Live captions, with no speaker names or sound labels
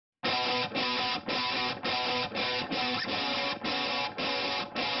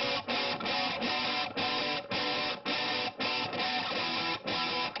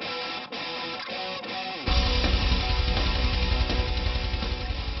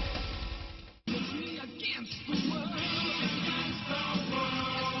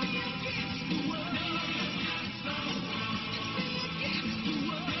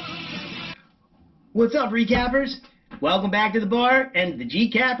What's up, recappers? Welcome back to the bar and the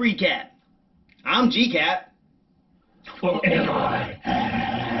GCap recap. I'm GCap.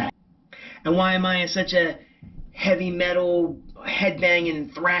 And why am I in such a heavy metal,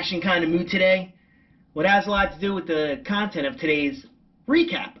 headbanging, thrashing kind of mood today? Well, it has a lot to do with the content of today's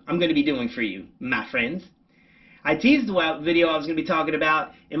recap I'm going to be doing for you, my friends. I teased the video I was going to be talking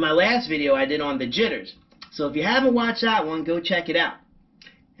about in my last video I did on the jitters. So if you haven't watched that one, go check it out.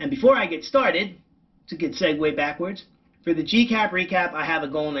 And before I get started, it's a good segue backwards. For the GCap recap, I have a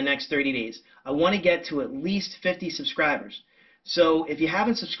goal in the next 30 days. I want to get to at least 50 subscribers. So if you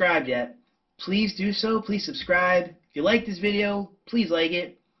haven't subscribed yet, please do so. Please subscribe. If you like this video, please like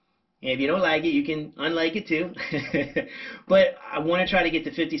it. And if you don't like it, you can unlike it too. But I want to try to get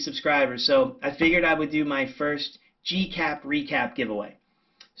to 50 subscribers. So I figured I would do my first GCap recap giveaway.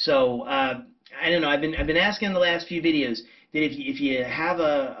 So I don't know. I've been asking in the last few videos that if you have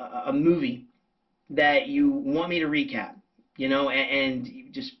a movie that you want me to recap, you know,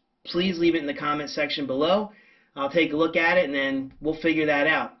 and just please leave it in the comment section below. I'll take a look at it and then we'll figure that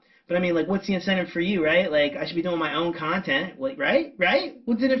out. But I mean, like, what's the incentive for you, right? Like, I should be doing my own content, like, right?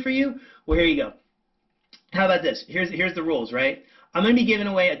 What's in it for you? Well, here you go. How about this? Here's the rules, right? I'm going to be giving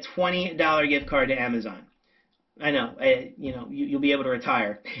away a $20 gift card to Amazon. I know, you know, you'll be able to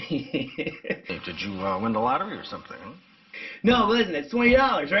retire. Did you win the lottery or something? Huh? No, but listen, it's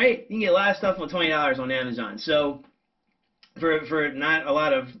 $20, right? You can get a lot of stuff for $20 on Amazon. So, for not a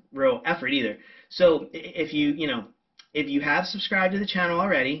lot of real effort either. So, if you have subscribed to the channel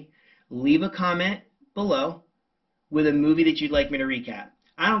already, leave a comment below with a movie that you'd like me to recap.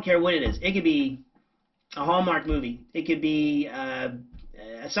 I don't care what it is. It could be a Hallmark movie. It could be a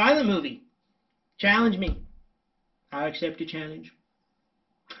silent movie. Challenge me. I'll accept your challenge.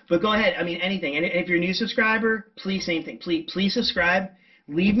 But go ahead. I mean, anything. And if you're a new subscriber, please, same thing. Please subscribe.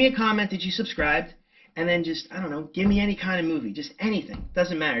 Leave me a comment that you subscribed. And then just, I don't know, give me any kind of movie. Just anything.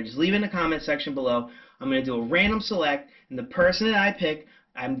 Doesn't matter. Just leave it in the comment section below. I'm going to do a random select. And the person that I pick,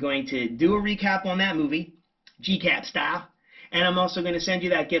 I'm going to do a recap on that movie, GCap-style. And I'm also going to send you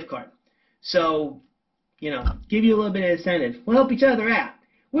that gift card. So, you know, give you a little bit of incentive. We'll help each other out.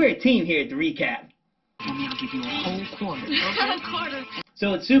 We're a team here at the recap. And I'll give you a whole quarter. Okay? A quarter.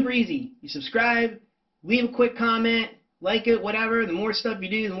 So it's super easy. You subscribe, leave a quick comment, like it, whatever. The more stuff you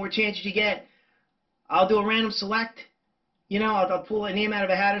do, the more chances you get. I'll do a random select. You know, I'll pull a name out of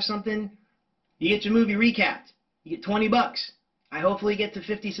a hat or something. You get your movie recapped. You get $20. I hopefully get to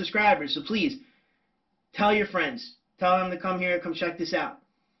 50 subscribers. So please, tell your friends. Tell them to come here, come check this out.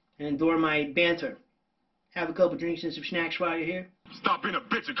 And endure my banter. Have a couple drinks and some snacks while you're here. Stop being a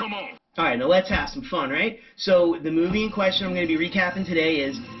bitch and come on. Alright, now let's have some fun, right? So the movie in question I'm going to be recapping today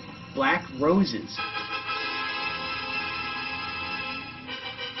is Black Roses.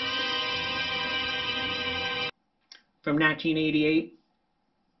 From 1988.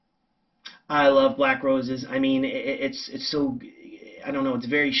 I love Black Roses. I mean, it's so, I don't know, it's a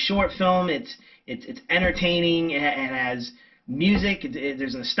very short film. It's entertaining. It has music.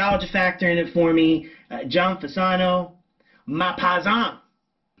 There's a nostalgia factor in it for me. John Fasano, my paisan.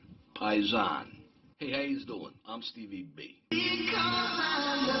 Paisan. Hey, how you doing? I'm Stevie B.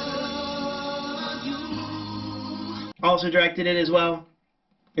 Also directed it as well.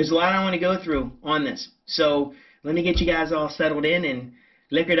 There's a lot I want to go through on this. So let me get you guys all settled in and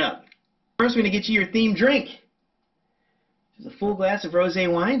liquored up. First, we're going to get you your themed drink. There's a full glass of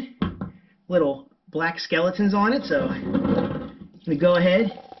rosé wine. Little black skeletons on it, so I'm going to go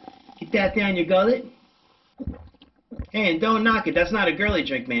ahead, get that down your gullet. Hey, and don't knock it. That's not a girly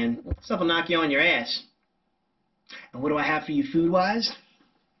drink, man. Stuff will knock you on your ass. And what do I have for you food-wise?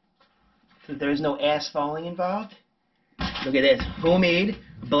 Since there's no ass falling involved. Look at this. Homemade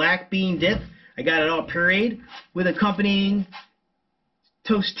black bean dip. I got it all pureed with accompanying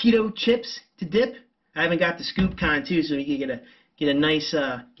Tostito chips to dip. I haven't got the scoop kind too, so you can get a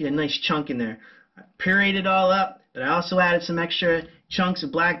nice chunk in there. I pureed it all up, but I also added some extra chunks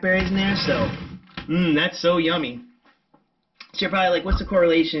of blackberries in there. So, that's so yummy. So you're probably like, what's the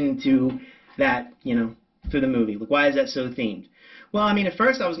correlation to that, you know, for the movie? Like, why is that so themed? Well, I mean, at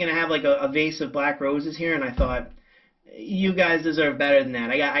first I was going to have like a vase of black roses here, and I thought, you guys deserve better than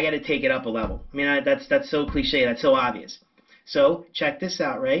that. I got to take it up a level. I mean, that's so cliche. That's so obvious. So check this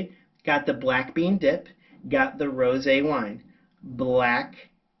out, right? Got the black bean dip. Got the rosé wine. Black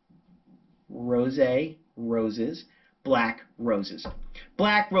rosé roses. Black roses.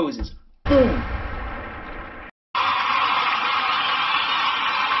 Black roses. Boom.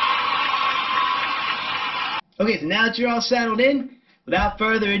 Okay, so now that you're all settled in, without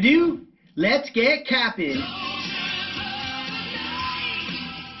further ado, let's get capping.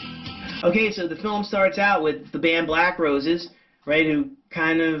 Okay, so the film starts out with the band Black Roses, right, who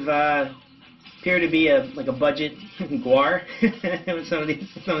kind of appear to be like a budget guar with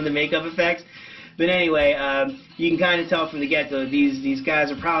some of the makeup effects. But anyway, you can kind of tell from the get-go these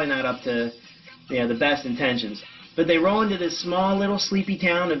guys are probably not up to the best intentions. But they roll into this small little sleepy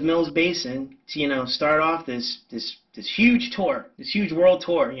town of Mills Basin to start off this huge tour, this huge world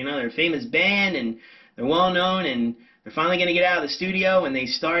tour. They're a famous band and they're well known, and they're finally going to get out of the studio, and they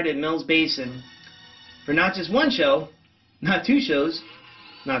start at Mills Basin for not just one show, not two shows,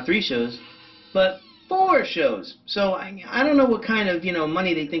 not three shows, but 4 shows. So I don't know what kind of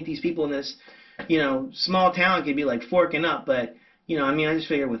money they think these people in this small town could be like forking up, but I just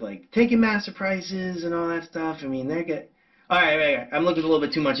figure with like Ticketmaster prices and all that stuff, they're good. All right, I'm looking a little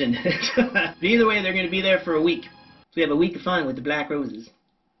bit too much into this. But either way, they're going to be there for a week. So we have a week of fun with the Black Roses.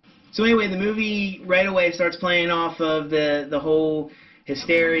 So anyway, the movie right away starts playing off of the whole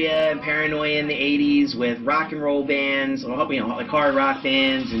hysteria and paranoia in the 80s with rock and roll bands, like hard rock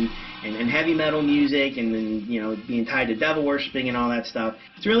bands and heavy metal music, and then being tied to devil worshipping and all that stuff.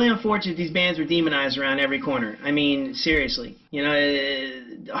 It's really unfortunate these bands were demonized around every corner. Seriously,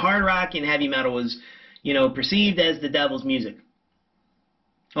 hard rock and heavy metal was perceived as the devil's music.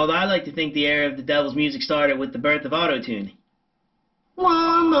 Although I like to think the era of the devil's music started with the birth of auto-tune.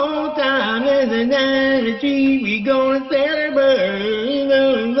 One more time as an energy, we gonna celebrate.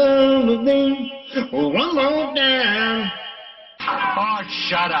 One more time. Oh,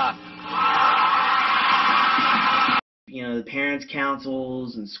 shut up. The parents'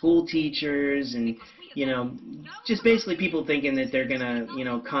 councils and school teachers and, just basically people thinking that they're gonna,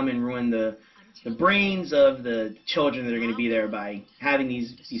 come and ruin the brains of the children that are gonna be there by having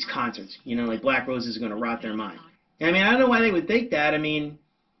these concerts. Like Black Roses are gonna rot their mind. I don't know why they would think that. Maybe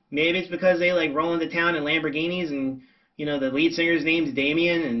it's because they like roll into town in Lamborghinis and, the lead singer's name's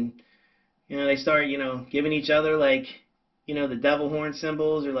Damien, and, they start, giving each other like, the devil horn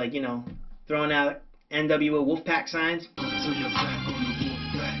symbols, or like, throwing out NWO Wolfpack signs.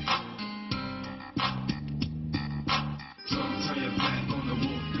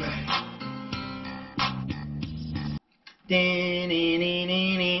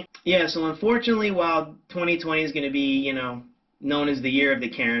 Yeah, so unfortunately, while 2020 is going to be, known as the year of the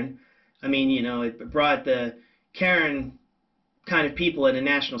Karen, it brought the Karen kind of people at a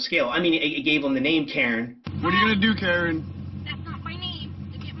national scale. It gave them the name Karen. What are you going to do, Karen? That's not my name.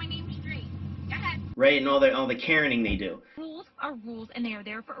 To get my name straight. Go ahead. Right, and all the Karening they do. Rules are rules, and they are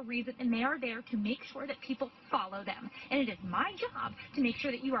there for a reason, and they are there to make sure that people follow them. And it is my job to make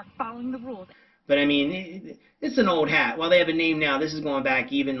sure that you are following the rules. But it's an old hat. While they have a name now, this is going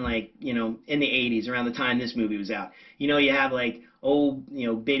back even like, in the 80s, around the time this movie was out. You have like old,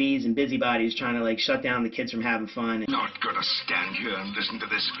 biddies and busybodies trying to like shut down the kids from having fun. Not gonna stand here and listen to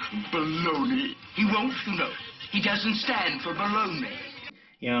this baloney. He won't, He doesn't stand for baloney.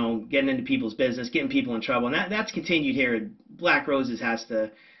 Getting into people's business, getting people in trouble. And that's continued here. Black Roses has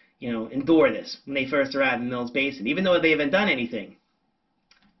to, endure this when they first arrive in Mills Basin, even though they haven't done anything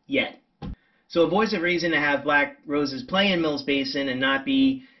yet. So a voice of reason to have Black Roses play in Mills Basin and not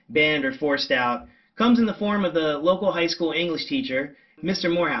be banned or forced out comes in the form of the local high school English teacher, Mr.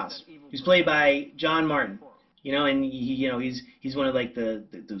 Morehouse, who's played by John Martin. And he's one of like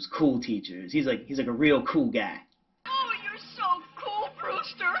those cool teachers. He's like a real cool guy. Oh, you're so cool,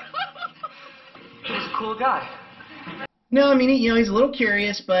 Brewster. He's a cool guy. No, he's a little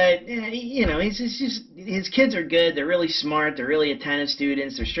curious, but he's just his kids are good. They're really smart. They're really attentive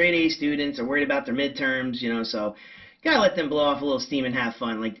students. They're straight A students. They're worried about their midterms. So gotta let them blow off a little steam and have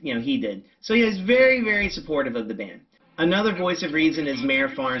fun, like he did. So he's very, very supportive of the band. Another voice of reason is Mayor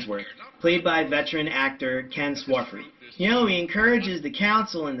Farnsworth, played by veteran actor Ken Swarford. He encourages the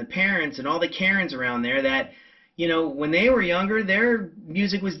council and the parents and all the Karens around there that when they were younger, their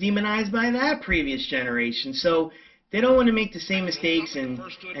music was demonized by that previous generation. So they don't want to make the same mistakes and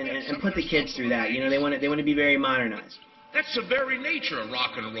put the kids through that. They want to be very modernized. That's the very nature of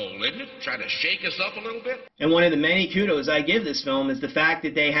rock and roll, isn't it? Try to shake us up a little bit. And one of the many kudos I give this film is the fact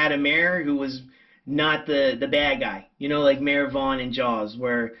that they had a mayor who was not the bad guy. Like Mayor Vaughn in Jaws,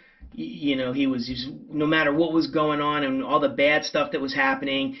 where he was just, no matter what was going on and all the bad stuff that was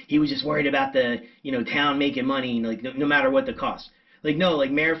happening, he was just worried about the town making money, like no matter what the cost.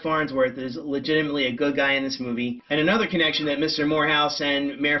 Mayor Farnsworth is legitimately a good guy in this movie. And another connection that Mr. Morehouse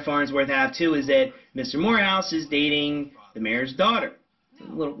and Mayor Farnsworth have too is that Mr. Morehouse is dating the mayor's daughter.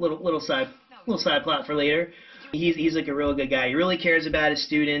 Little side plot for later. He's like a real good guy. He really cares about his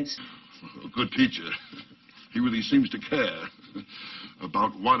students. A good teacher. he really seems to care.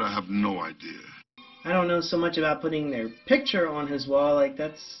 About what, I have no idea. I don't know so much about putting their picture on his wall. Like,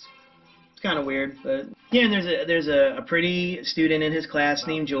 it's kind of weird, but yeah. And there's a pretty student in his class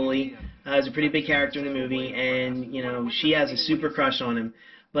named Julie. Is a pretty big character in the movie, and you know, she has a super crush on him.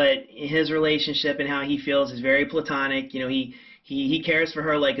 But his relationship and how he feels is very platonic. You know, he cares for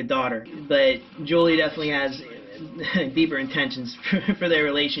her like a daughter, but Julie definitely has deeper intentions for their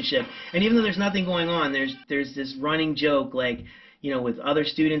relationship. And even though there's nothing going on, there's this running joke, like, you know, with other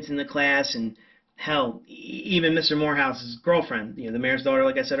students in the class, and hell, even Mr. Morehouse's girlfriend, you know, the mayor's daughter,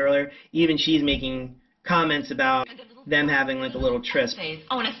 like I said earlier, even she's making comments about them having like a little tryst.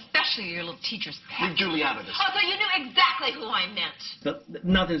 Oh, and especially your little teacher's pet. Leave Julie out of this. Oh, so you knew exactly who I meant. But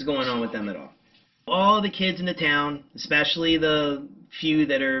nothing's going on with them at all. All the kids in the town, especially the few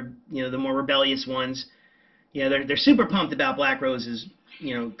that are, you know, the more rebellious ones, you know, they're super pumped about Black Roses,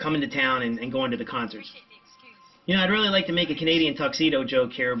 you know, coming to town and going to the concerts. You know, I'd really like to make a Canadian tuxedo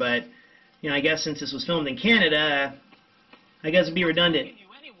joke here, but, you know, I guess since this was filmed in Canada, I guess it'd be redundant.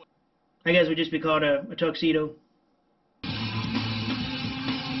 I guess it would just be called a tuxedo.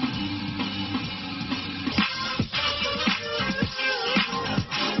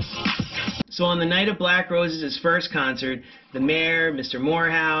 So on the night of Black Roses' first concert, the mayor, Mr.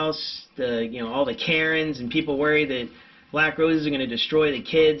 Morehouse, all the Karens and people worried that Black Roses are going to destroy the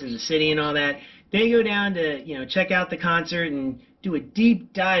kids and the city and all that. They go down to, you know, check out the concert and do a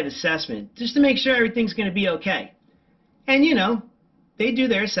deep dive assessment just to make sure everything's going to be okay. And, you know, they do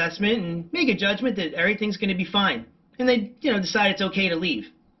their assessment and make a judgment that everything's going to be fine. And they, you know, decide it's okay to leave.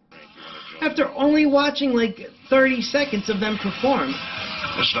 After only watching like 30 seconds of them perform.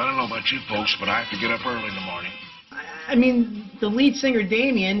 Listen, I don't know about you folks, but I have to get up early in the morning. I mean, the lead singer,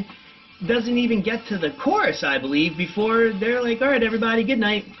 Damien, doesn't even get to the chorus, I believe, before they're like, all right, everybody, good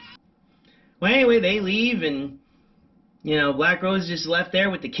night. Well, anyway, they leave, and, you know, Black Roses just left there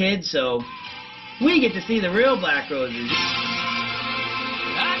with the kids, so we get to see the real Black Roses.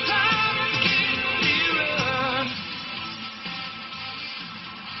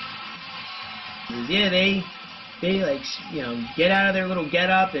 Yeah, they like, you know, get out of their little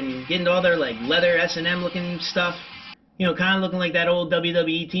get-up and get into all their, like, leather S&M looking stuff. You know, kind of looking like that old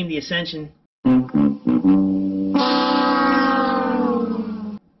WWE team, The Ascension.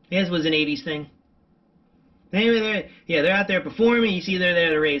 This was an 80s thing. Anyway, they're out there performing. You see they're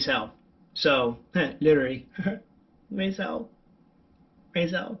there to raise hell. So, literally, raise hell.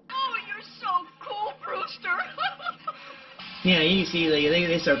 Raise hell. Oh, you're so cool, Brewster. Yeah, you see, like,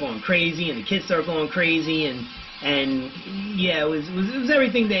 they start going crazy, and the kids start going crazy, and yeah, it was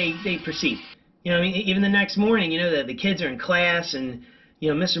everything they perceived. You know, I mean, even the next morning, you know, the kids are in class, and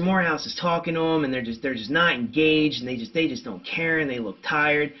you know, Mr. Morehouse is talking to them, and they're just not engaged, and they just don't care, and they look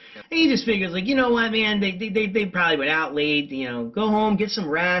tired. And he just figures, like, you know what, man, they probably went out late, you know, go home, get some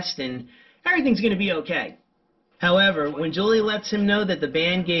rest, and everything's gonna be okay. However, when Julie lets him know that the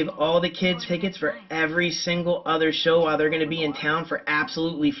band gave all the kids tickets for every single other show while they're gonna be in town for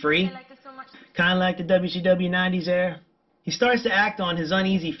absolutely free, kind of like the WCW 90s era, he starts to act on his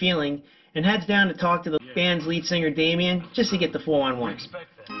uneasy feeling and heads down to talk to the band's lead singer, Damien, just to get the 4-on-1.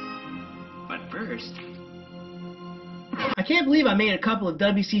 But first... I can't believe I made a couple of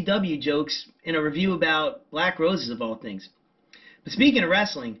WCW jokes in a review about Black Roses, of all things. But speaking of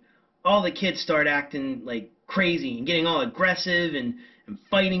wrestling, all the kids start acting like crazy and getting all aggressive and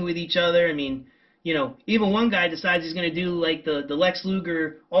fighting with each other. I mean, you know, even one guy decides he's going to do like the Lex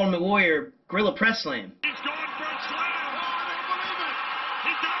Luger Ultimate Warrior Gorilla Press Slam. He's going for a slam! Oh, I don't believe it!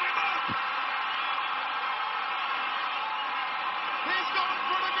 He got him up! He's going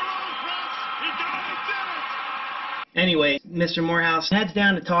for the Gorilla Press! He got it! He did it! Anyway, Mr. Morehouse heads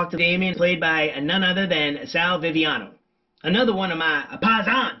down to talk to Damien, played by none other than Sal Viviano, another one of my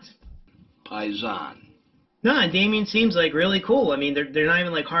paisans. Paisan. No, and Damien seems like really cool. I mean, they're not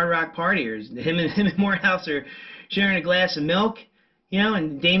even like hard rock partiers. Him and Morehouse are sharing a glass of milk, you know,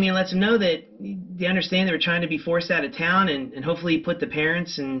 and Damien lets him know that they understand they were trying to be forced out of town, and hopefully put the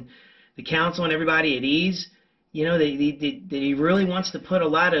parents and the council and everybody at ease. You know, that he really wants to put a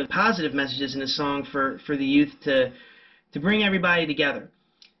lot of positive messages in the song for the youth to bring everybody together.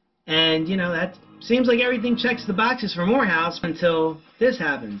 And, you know, that seems like everything checks the boxes for Morehouse until this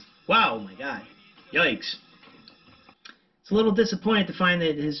happens. Wow, oh my God. Yikes. It's a little disappointed to find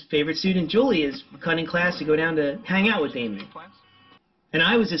that his favorite student, Julie, is cutting class to go down to hang out with Damien. And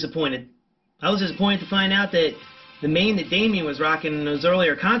I was disappointed. I was disappointed to find out that the mane that Damien was rocking in those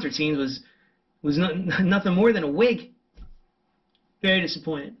earlier concert scenes was nothing more than a wig. Very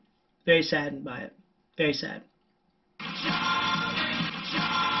disappointed. Very saddened by it. Very sad.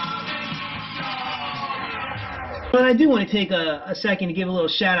 But I do want to take a second to give a little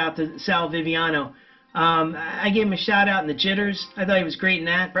shout out to Sal Viviano. I gave him a shout out in The Jitters. I thought he was great in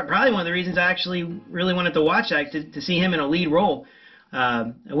that. Probably one of the reasons I actually really wanted to watch that, to see him in a lead role.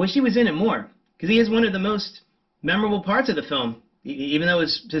 I wish he was in it more, because he is one of the most memorable parts of the film, even though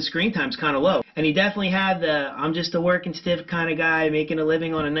his screen time's kind of low. And he definitely had the I'm just a working stiff kind of guy making a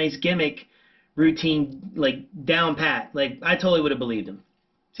living on a nice gimmick routine, like, down pat. Like, I totally would have believed him.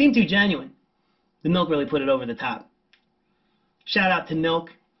 Seemed too genuine. The milk really put it over the top. Shout out to milk.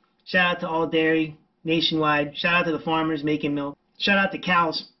 Shout out to all dairy nationwide. Shout out to the farmers making milk. Shout out to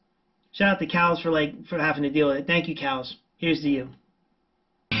cows. Shout out to cows for having to deal with it. Thank you, cows. Here's to you.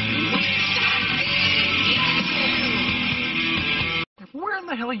 Where in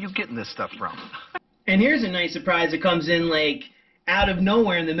the hell are you getting this stuff from? And here's a nice surprise that comes in, like, out of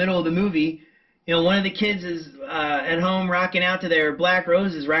nowhere in the middle of the movie. You know, one of the kids is at home rocking out to their Black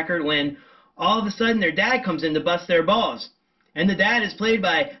Roses record when all of a sudden their dad comes in to bust their balls. And the dad is played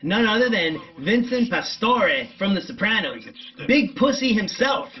by none other than Vincent Pastore from The Sopranos. Big Pussy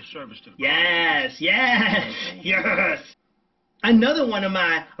himself. Yes, yes, yes. Another one of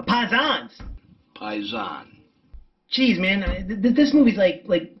my paisans. Paisan. Jeez, man, this movie's like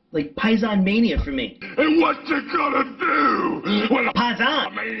Paisan mania for me. And what you gonna do when a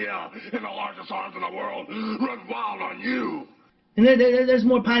Paisan. mania in the largest arms in the world run wild on you? And there's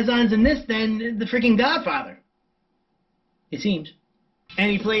more Paisans in this than the freaking Godfather. It seems.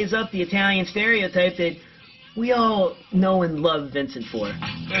 And he plays up the Italian stereotype that we all know and love Vincent for.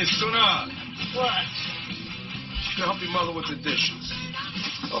 Hey, Suna. What? You can help your mother with the dishes.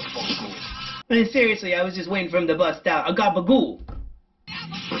 Oh, cool. I mean, seriously, I was just waiting for him to bust out a gabagool.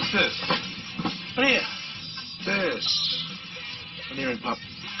 What's this? What here? This. An earring, Pop.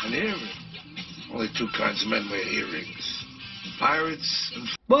 An earring? Only two kinds of men wear earrings. Pirates and...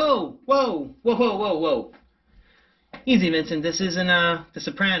 Whoa, whoa, whoa, whoa, whoa, whoa. Easy, Vincent. This isn't The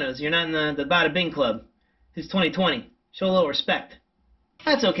Sopranos. You're not in the Bada Bing Club. It's 2020. Show a little respect.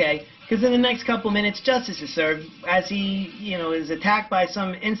 That's okay, because in the next couple minutes, justice is served as he, is attacked by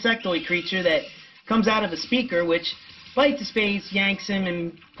some insectoid creature that comes out of a speaker, which bites his face, yanks him,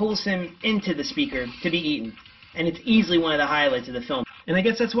 and pulls him into the speaker to be eaten. And it's easily one of the highlights of the film. And I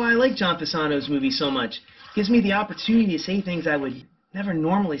guess that's why I like John Fasano's movie so much. It gives me the opportunity to say things I would never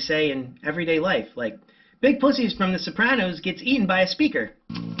normally say in everyday life, like, Big Pussies from The Sopranos gets eaten by a speaker.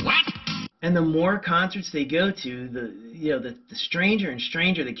 What? And the more concerts they go to, the stranger and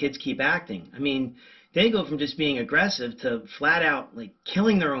stranger the kids keep acting. I mean, they go from just being aggressive to flat out, like,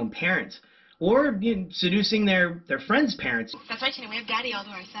 killing their own parents. Or seducing their friends' parents. That's right, Tina. We have Daddy all to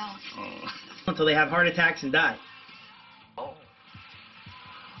ourselves. Until they have heart attacks and die.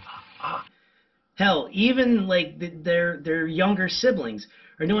 Hell, even, like, their younger siblings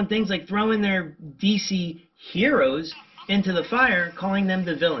are doing things like throwing their DC heroes into the fire, calling them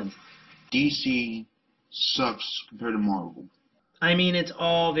the villains. DC sucks compared to Marvel. I mean, it's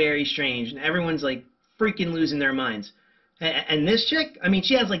all very strange, and everyone's, like, freaking losing their minds. And this chick, I mean,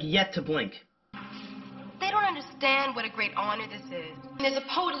 she has, like, yet to blink. They don't understand what a great honor this is. There's a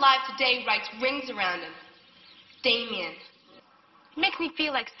poet alive today who writes rings around him. Damien. It makes me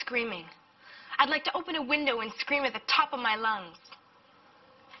feel like screaming. I'd like to open a window and scream at the top of my lungs.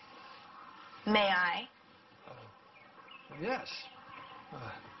 May I? Yes.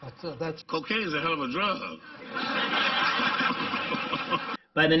 That's cocaine is a hell of a drug.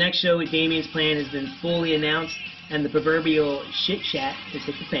 By the next show, Damien's plan has been fully announced, and the proverbial shit-shat has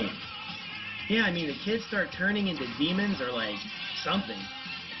hit the fan. Yeah, I mean, the kids start turning into demons or, like, something.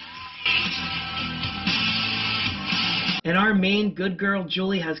 And our main good girl,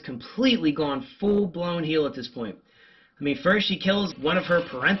 Julie, has completely gone full-blown heel at this point. I mean, first she kills one of her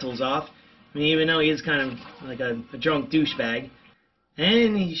parentals off. I mean, even though he is kind of like a drunk douchebag.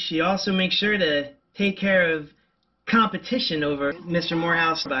 And she also makes sure to take care of competition over Mr.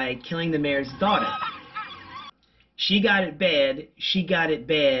 Morehouse by killing the mayor's daughter. She got it bad, she got it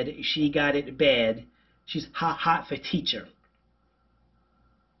bad, she got it bad. She's hot for teacher.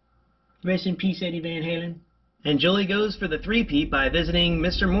 Rest in peace, Eddie Van Halen. And Julie goes for the three-peat by visiting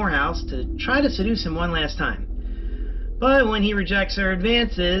Mr. Morehouse to try to seduce him one last time. But when he rejects her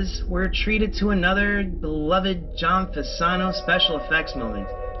advances, we're treated to another beloved John Fasano special effects moment.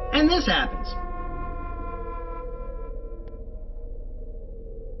 And this happens.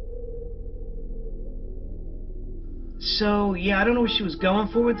 So, yeah, I don't know what she was going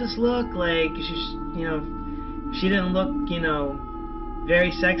for with this look. Like, she didn't look,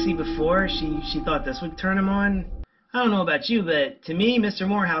 very sexy before. She thought this would turn him on. I don't know about you, but to me, Mr.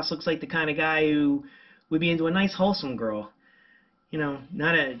 Morehouse looks like the kind of guy who would be into a nice, wholesome girl.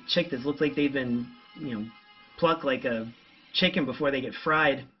 Not a chick that looks like they've been, pluck like a chicken before they get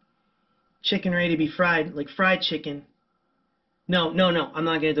fried. Chicken ready to be fried, like fried chicken. No, I'm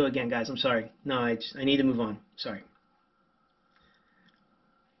not going to do it again, guys. I'm sorry. No, I need to move on. Sorry.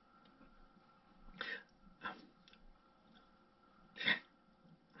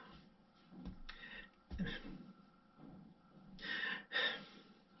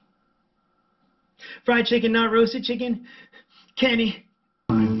 Fried chicken, not roasted chicken. Kenny.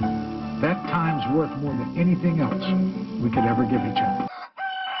 That time's worth more than anything else we could ever give each other.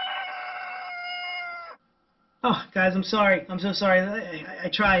 Oh, guys, I'm sorry. I'm so sorry.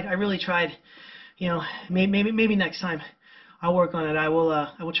 I tried. I really tried. You know, maybe next time I'll work on it. I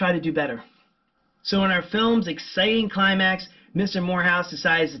will try to do better. So in our film's exciting climax, Mr. Morehouse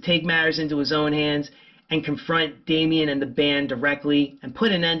decides to take matters into his own hands and confront Damien and the band directly and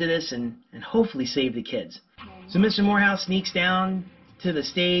put an end to this and hopefully save the kids. So Mr. Morehouse sneaks down to the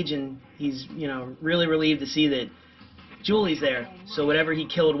stage and he's, you know, really relieved to see that Julie's there. So whatever he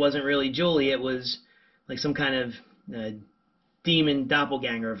killed wasn't really Julie, it was like some kind of demon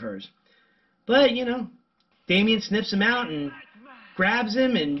doppelganger of hers. But, you know, Damien sniffs him out and grabs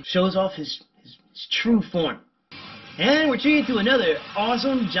him and shows off his true form. And we're treated to another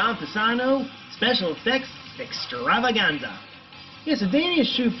awesome John Fasano special effects extravaganza. Yeah, so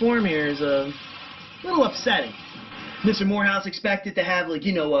Damien's true form here is a little upsetting. Mr. Morehouse expected to have, like,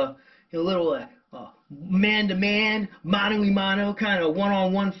 you know, a little man-to-man, mano-a-mano kind of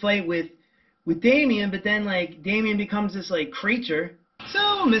one-on-one fight with Damien, but then, like, Damien becomes this, like, creature. So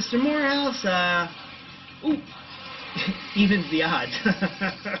Mr. Morehouse, evens the odds.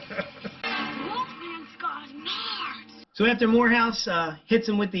 So after Morehouse hits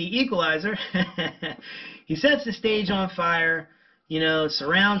him with the equalizer, he sets the stage on fire, you know,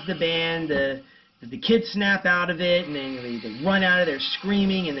 surrounds the band, the kids snap out of it, and then they run out of there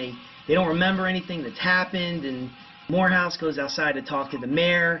screaming, and they don't remember anything that's happened, and Morehouse goes outside to talk to the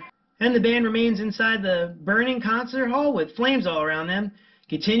mayor, and the band remains inside the burning concert hall with flames all around them,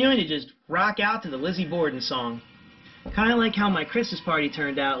 continuing to just rock out to the Lizzie Borden song. Kind of like how my Christmas party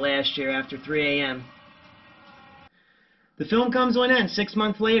turned out last year after 3 a.m. The film comes to an end 6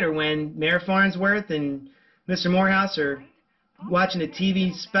 months later when Mayor Farnsworth and Mr. Morehouse are watching a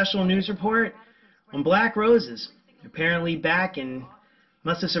TV special news report on Black Roses. They're apparently back and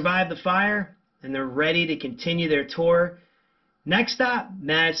must have survived the fire, and they're ready to continue their tour. Next stop,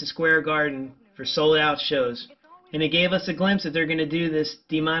 Madison Square Garden for sold-out shows. And it gave us a glimpse that they're going to do this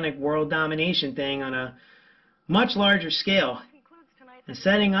demonic world domination thing on a much larger scale, and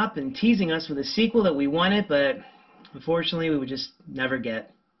setting up and teasing us with a sequel that we wanted, but unfortunately we would just never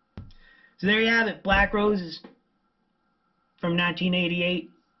get. So there you have it, Black Roses from 1988.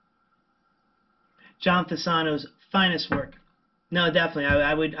 John Fasano's finest work. No, definitely,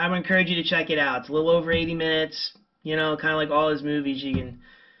 I would encourage you to check it out. It's a little over 80 minutes, you know, kind of like all his movies. You can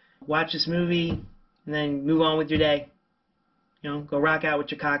watch this movie and then move on with your day. You know, go rock out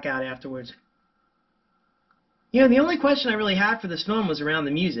with your cock out afterwards. You know, the only question I really had for this film was around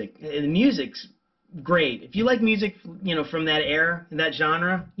the music. The music's great. If you like music, you know, from that era, that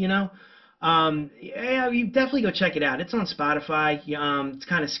genre, you know, yeah, you definitely go check it out. It's on Spotify. It's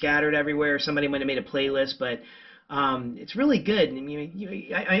kind of scattered everywhere. Somebody might have made a playlist, but it's really good. I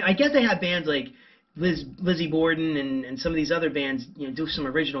mean, I get they have bands like Lizzie Borden and some of these other bands, you know, do some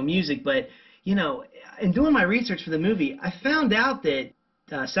original music, but, you know, in doing my research for the movie, I found out that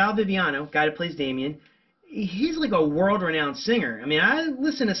Sal Viviano, guy that plays Damien, he's like a world-renowned singer. I mean, I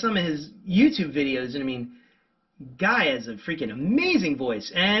listened to some of his YouTube videos, and I mean, guy has a freaking amazing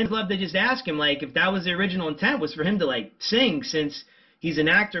voice. And I'd love to just ask him, like, if that was the original intent, was for him to, like, sing, since he's an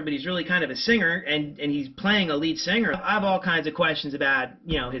actor, but he's really kind of a singer, and he's playing a lead singer. I have all kinds of questions about,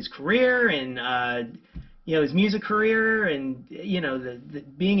 you know, his career and, you know, his music career and, you know, the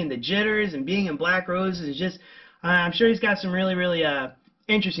being in the Jitters and being in Black Roses. Is just, I'm sure he's got some really, really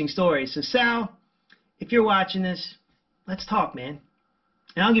interesting stories. So, Sal, if you're watching this, let's talk, man.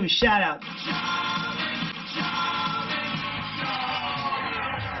 And I'll give a shout out.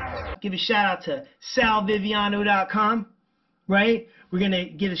 Give a shout out to salviviano.com, right? We're going to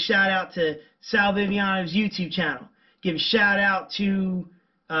give a shout out to Sal Viviano's YouTube channel. Give a shout out to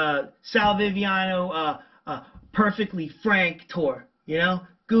Sal Viviano Perfectly Frank tour, you know?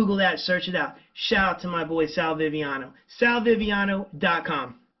 Google that, search it out. Shout out to my boy Sal Viviano.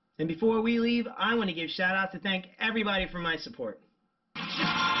 salviviano.com. And before we leave, I want to give shout out to thank everybody for my support.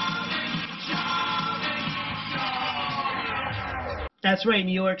 That's right,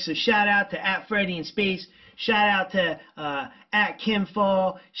 New York. So shout out to @FreddyInSpace. Shout out to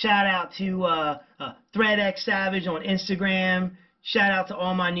 @KimFall. Shout out to ThreadX Savage on Instagram. Shout out to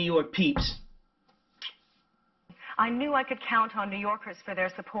all my New York peeps. I knew I could count on New Yorkers for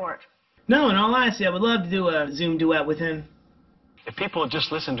their support. No, in all honesty, I would love to do a Zoom duet with him. If people would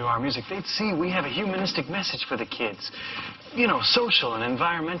just listen to our music, they'd see we have a humanistic message for the kids. You know, social and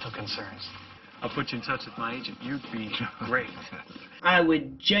environmental concerns. I'll put you in touch with my agent. You'd be great. I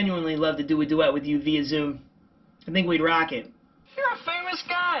would genuinely love to do a duet with you via Zoom. I think we'd rock it. You're a famous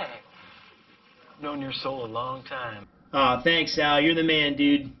guy. I've known your soul a long time. Aw, thanks, Sal. You're the man,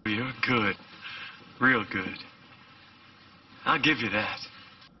 dude. You're good. Real good. I'll give you that.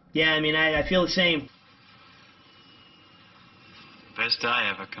 Yeah, I mean, I feel the same. Best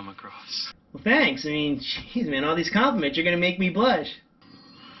I ever come across. Well, thanks. I mean, jeez, man, all these compliments are gonna make me blush.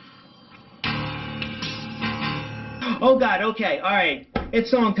 Oh, God, okay, all right. It's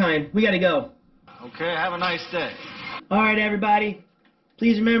song time. We gotta go. Okay, have a nice day. All right, everybody.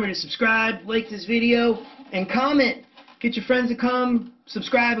 Please remember to subscribe, like this video, and comment. Get your friends to come,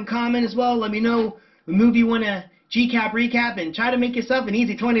 subscribe, and comment as well. Let me know the movie you want to GCap recap, and try to make yourself an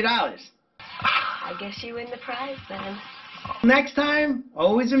easy $20. I guess you win the prize then. Next time,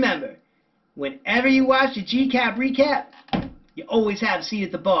 always remember, whenever you watch the GCap recap, you always have a seat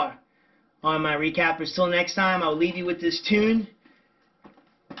at the bar. All my recappers, till next time, I'll leave you with this tune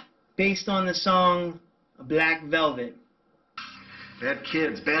based on the song Black Velvet. Bad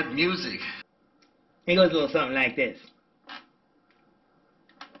kids, bad music. It goes a little something like this.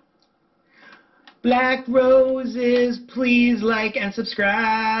 Black roses, please like and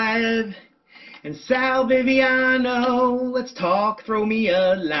subscribe. And Sal Viviano, let's talk, throw me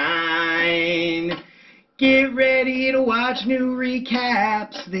a line. Get ready to watch new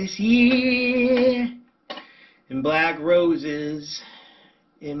recaps this year. And black roses,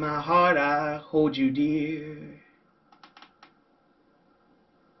 in my heart I hold you dear.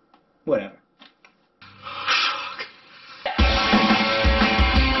 Whatever.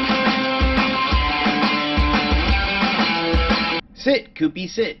 Sit, Koopy,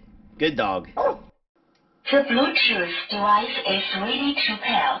 sit. Good dog. The Bluetooth device is ready to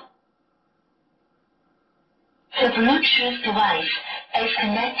pair. The Bluetooth device is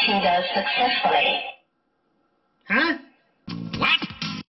connected successfully. Huh?